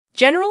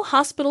General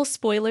Hospital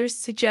spoilers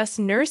suggest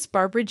Nurse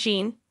Barbara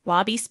Jean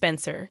Bobby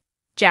Spencer,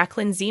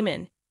 Jacqueline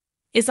Zeman,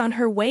 is on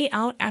her way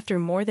out after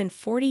more than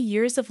 40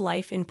 years of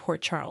life in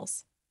Port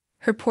Charles.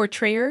 Her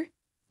portrayer,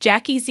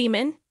 Jackie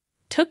Zeman,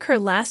 took her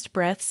last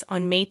breaths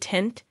on May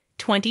 10,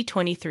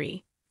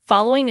 2023,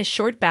 following a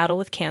short battle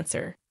with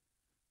cancer.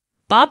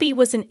 Bobby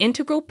was an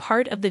integral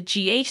part of the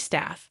GH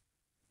staff,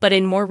 but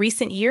in more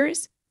recent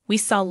years, we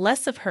saw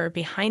less of her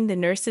behind the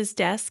nurse's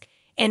desk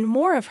and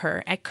more of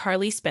her at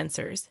Carly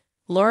Spencer's,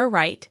 Laura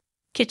Wright,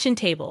 kitchen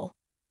table.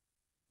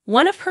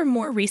 One of her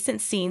more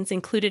recent scenes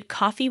included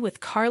coffee with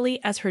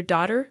Carly as her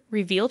daughter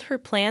revealed her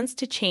plans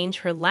to change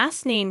her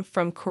last name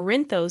from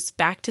Corinthos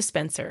back to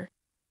Spencer.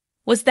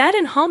 Was that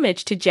in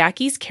homage to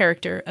Jackie's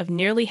character of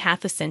nearly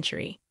half a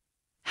century?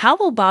 How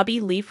will Bobby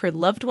leave her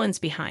loved ones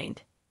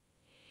behind?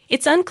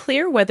 It's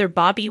unclear whether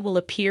Bobby will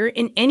appear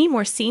in any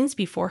more scenes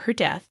before her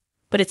death,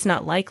 but it's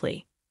not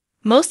likely.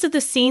 Most of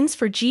the scenes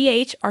for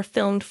GH are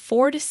filmed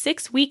 4 to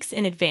 6 weeks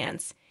in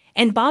advance,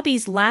 and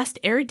Bobby's last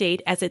air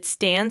date as it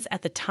stands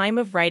at the time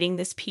of writing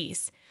this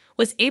piece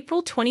was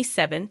April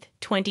 27,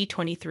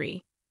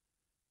 2023.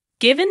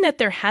 Given that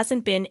there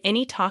hasn't been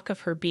any talk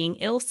of her being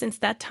ill since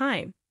that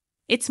time,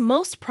 it's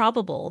most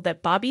probable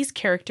that Bobby's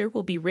character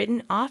will be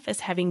written off as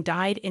having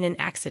died in an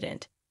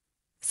accident.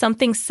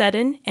 Something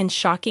sudden and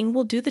shocking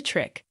will do the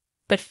trick,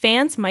 but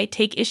fans might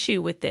take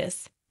issue with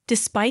this,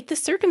 despite the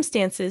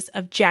circumstances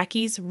of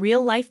Jackie's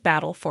real-life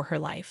battle for her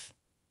life.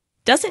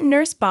 Doesn't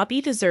Nurse Bobby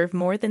deserve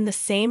more than the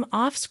same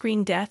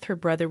off-screen death her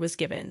brother was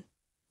given?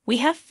 We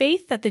have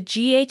faith that the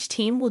GH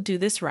team will do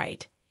this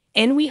right,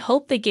 and we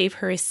hope they gave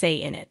her a say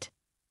in it.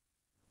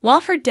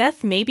 While her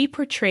death may be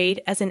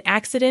portrayed as an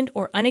accident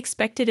or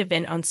unexpected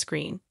event on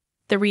screen,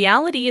 the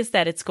reality is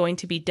that it's going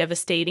to be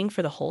devastating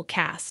for the whole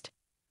cast,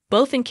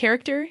 both in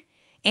character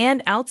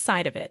and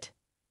outside of it.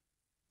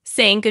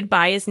 Saying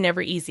goodbye is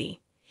never easy,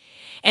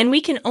 and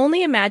we can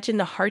only imagine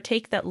the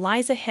heartache that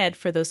lies ahead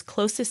for those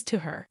closest to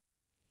her.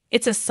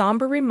 It's a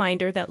somber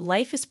reminder that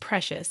life is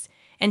precious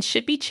and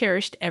should be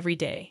cherished every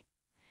day.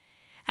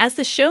 As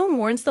the show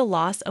mourns the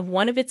loss of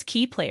one of its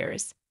key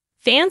players,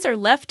 fans are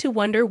left to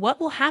wonder what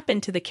will happen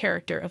to the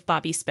character of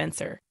Bobby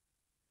Spencer.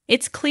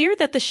 It's clear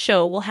that the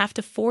show will have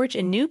to forge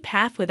a new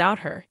path without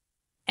her,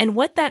 and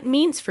what that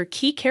means for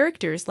key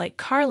characters like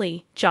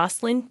Carly,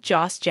 Jocelyn,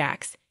 Joss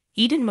Jacks,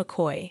 Eden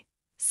McCoy,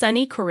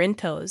 Sonny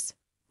Corinthos,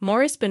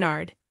 Morris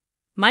Bernard,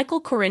 Michael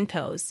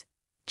Corinthos,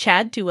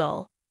 Chad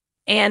Duell,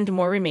 and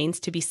more remains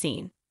to be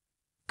seen.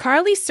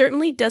 Carly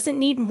certainly doesn't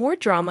need more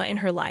drama in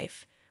her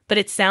life, but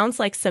it sounds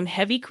like some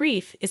heavy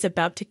grief is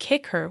about to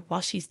kick her while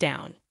she's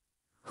down.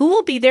 Who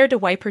will be there to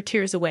wipe her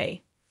tears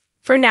away?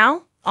 For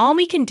now, all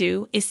we can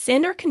do is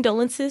send our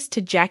condolences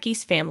to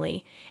Jackie's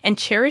family and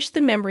cherish the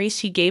memories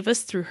she gave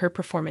us through her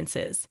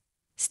performances.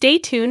 Stay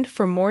tuned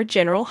for more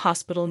General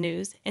Hospital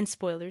news and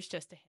spoilers just ahead.